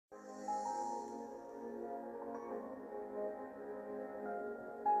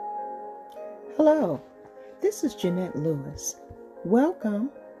Hello, this is Jeanette Lewis. Welcome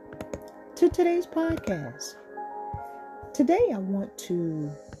to today's podcast. Today I want to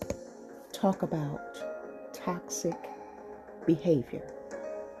talk about toxic behavior.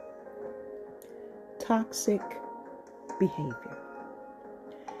 Toxic behavior.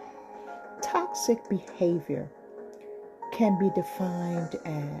 Toxic behavior can be defined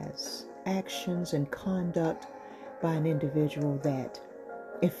as actions and conduct by an individual that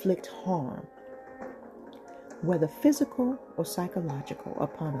inflict harm, whether physical or psychological,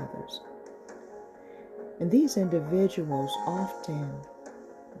 upon others. And these individuals often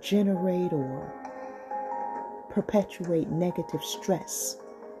generate or perpetuate negative stress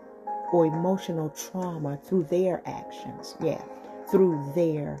or emotional trauma through their actions. Through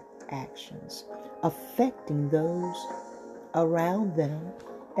their actions, affecting those around them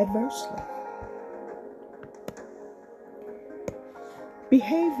adversely.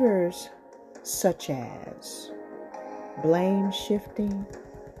 Behaviors such as blame shifting,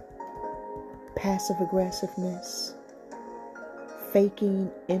 passive aggressiveness, faking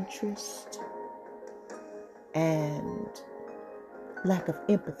interest, and lack of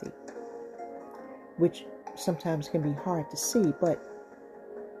empathy, which sometimes can be hard to see, but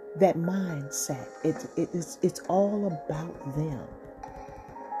that mindset, it's all about them.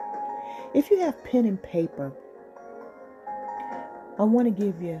 If you have pen and paper, I want to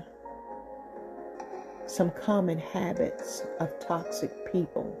give you some common habits of toxic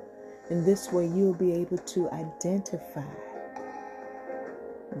people. And this way you'll be able to identify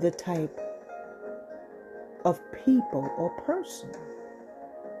the type of people or person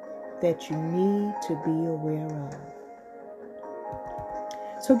that you need to be aware of.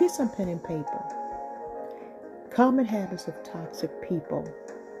 So get some pen and paper. Common habits of toxic people.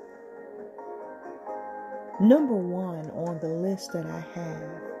 Number one on the list that I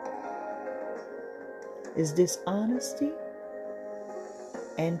have is dishonesty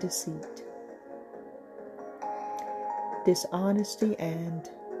and deceit. Dishonesty and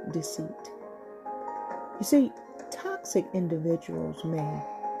deceit. You see, toxic individuals may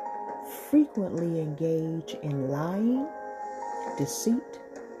frequently engage in lying, deceit,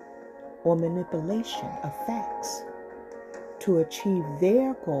 or manipulation of facts to achieve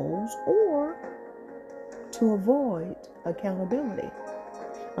their goals or to avoid accountability.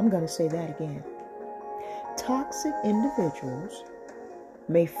 I'm going to say that again. Toxic individuals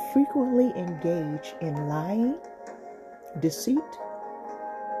may frequently engage in lying, deceit,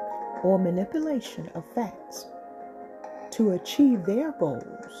 or manipulation of facts to achieve their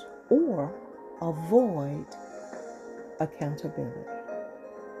goals or avoid accountability.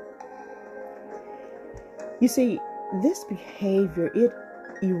 You see, this behavior, it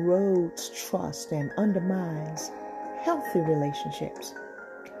erodes trust and undermines healthy relationships,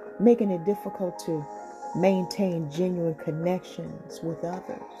 making it difficult to maintain genuine connections with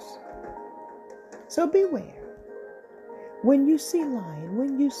others. So beware. When you see lying,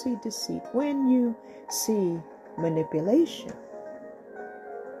 when you see deceit, when you see manipulation,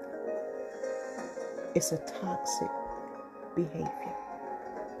 it's a toxic behavior.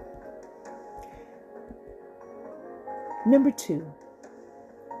 Number two,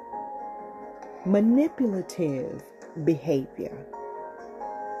 manipulative behavior.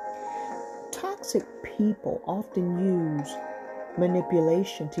 Toxic people often use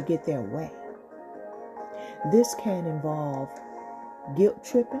manipulation to get their way. This can involve guilt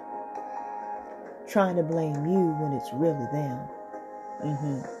tripping, trying to blame you when it's really them,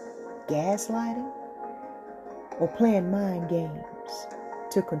 gaslighting, or playing mind games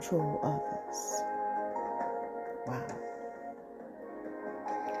to control others. Wow.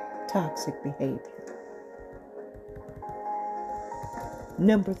 Toxic behavior.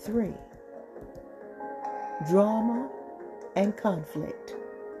 Number three, drama and conflict.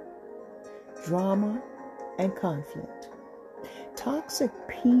 Drama and conflict. Toxic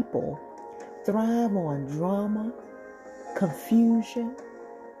people thrive on drama, confusion,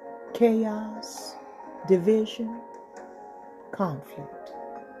 chaos, division, conflict.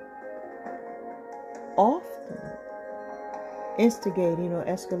 Often instigating or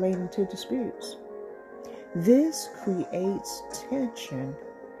escalating to disputes. This creates tension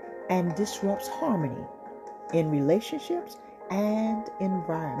and disrupts harmony in relationships and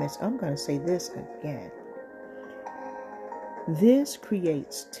environments. I'm going to say this again. This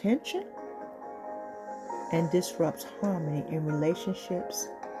creates tension and disrupts harmony in relationships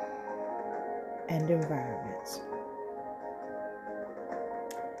and environments.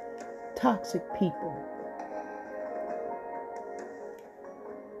 Toxic people.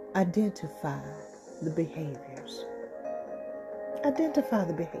 Identify the behaviors. Identify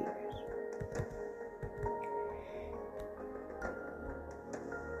the behaviors.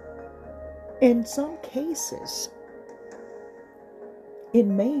 In some cases, it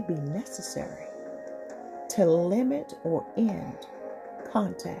may be necessary to limit or end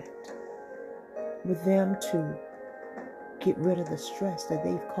contact with them to get rid of the stress that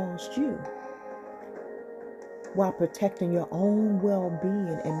they've caused you, while protecting your own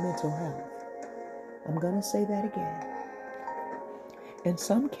well-being and mental health. I'm going to say that again. In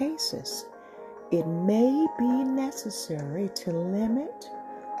some cases, it may be necessary to limit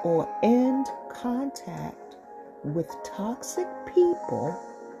or end contact with toxic people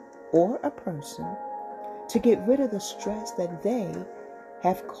or a person to get rid of the stress that they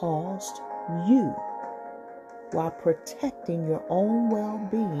have caused you, while protecting your own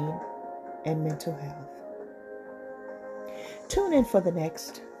well-being and mental health. Tune in for the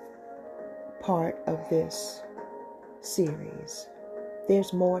next part of this series.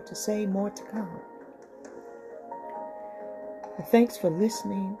 There's more to say, more to come. Thanks for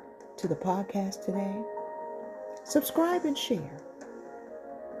listening to the podcast today. Subscribe and share.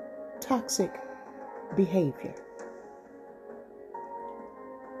 Toxic behavior.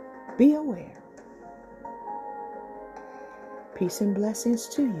 Be aware. Peace and blessings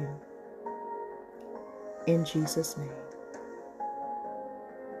to you. In Jesus' name.